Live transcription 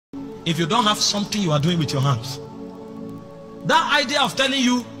if you don't have something you are doing with your hands. That idea of telling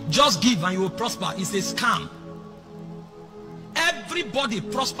you just give and you will prosper is a scam. Everybody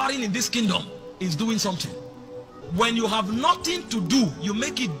prospering in this kingdom is doing something. When you have nothing to do, you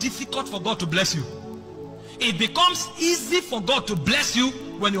make it difficult for God to bless you. It becomes easy for God to bless you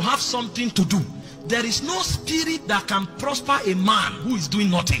when you have something to do. There is no spirit that can prosper a man who is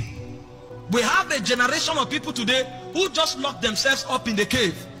doing nothing. We have a generation of people today who just lock themselves up in the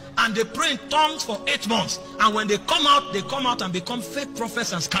cave and they pray in tongues for 8 months, and when they come out and become fake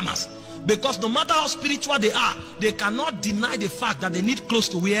prophets and scammers. Because no matter how spiritual they are, they cannot deny the fact that they need clothes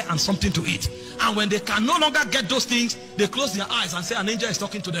to wear and something to eat. And when they can no longer get those things, they close their eyes and say an angel is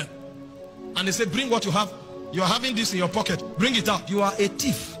talking to them. And they say, bring what you have. You are having this in your pocket. Bring it out. You are a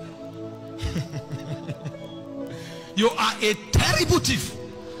thief. You are a terrible thief.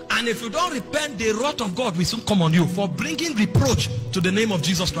 And if you don't repent, the wrath of God will soon come on you for bringing reproach to the name of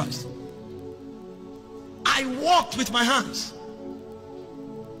Jesus Christ. I walked with my hands.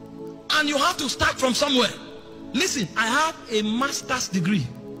 And you have to start from somewhere. Listen, I have a master's degree.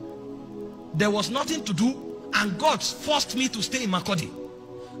 There was nothing to do, and God forced me to stay in Makurdi.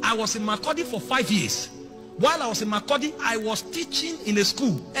 I was in Makurdi for 5 years. While I was in Makurdi, I was teaching in a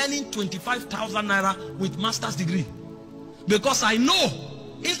school, earning 25,000 naira with master's degree. Because I know,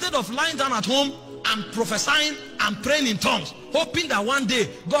 instead of lying down at home and prophesying and praying in tongues, hoping that one day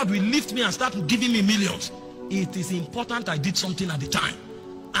God will lift me and start giving me millions, it is important I did something at the time.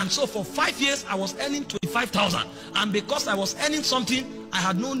 And so for 5 years, I was earning 25,000. And because I was earning something, I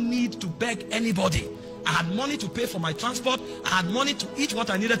had no need to beg anybody. I had money to pay for my transport. I had money to eat what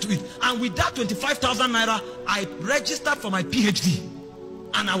I needed to eat. And with that 25,000 naira, I registered for my PhD.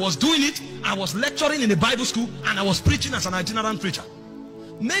 And I was doing it. I was lecturing in a Bible school, and I was preaching as an itinerant preacher.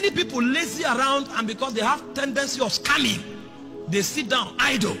 Many people lazy around, and because they have tendency of scamming, they sit down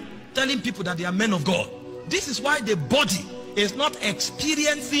idle, telling people that they are men of God. This is why the body is not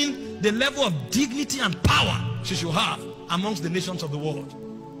experiencing the level of dignity and power she should have amongst the nations of the world.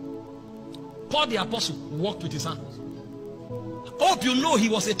 Paul the apostle walked with his hands. Hope you know he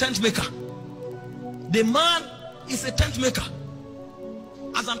was a tent maker. The man is a tent maker.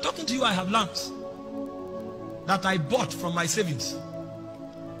 As I'm talking to you, I have lamps that I bought from my savings.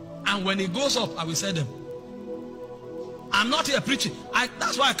 And when it goes up, I will sell them. I'm not here preaching.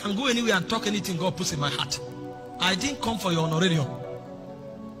 That's why I can go anywhere and talk anything God puts in my heart. I didn't come for your honorarium.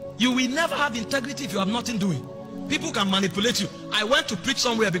 You will never have integrity if you have nothing doing. People can manipulate you. I went to preach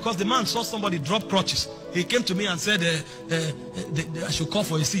somewhere because the man saw somebody drop crutches. He came to me and said, I should call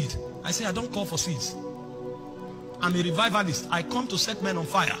for a seed. I said, I don't call for seeds. I'm a revivalist. I come to set men on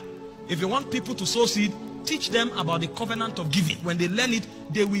fire. If you want people to sow seed, teach them about the covenant of giving. When they learn it,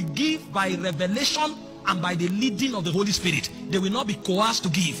 they will give by revelation and by the leading of the Holy Spirit. They will not be coerced to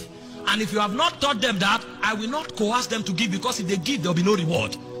give. And if you have not taught them that, I will not coerce them to give, because if they give, there will be no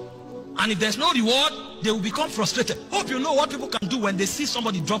reward. And if there's no reward, they will become frustrated. Hope you know what people can do when they see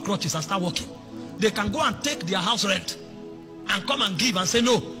somebody drop crutches and start working. They can go and take their house rent and come and give and say,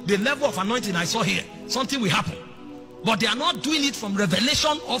 no, the level of anointing I saw here, something will happen. But they are not doing it from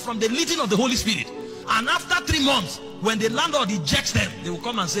revelation or from the leading of the Holy Spirit. And after 3 months, when the landlord ejects them, they will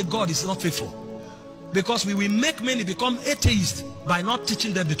come and say, God is not faithful. Because we will make many become atheists by not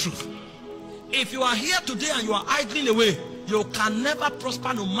teaching them the truth. If you are here today and you are idling away, you can never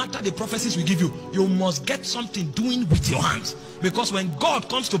prosper no matter the prophecies we give you. You must get something doing with your hands. Because when God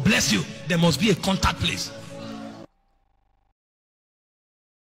comes to bless you, there must be a contact place.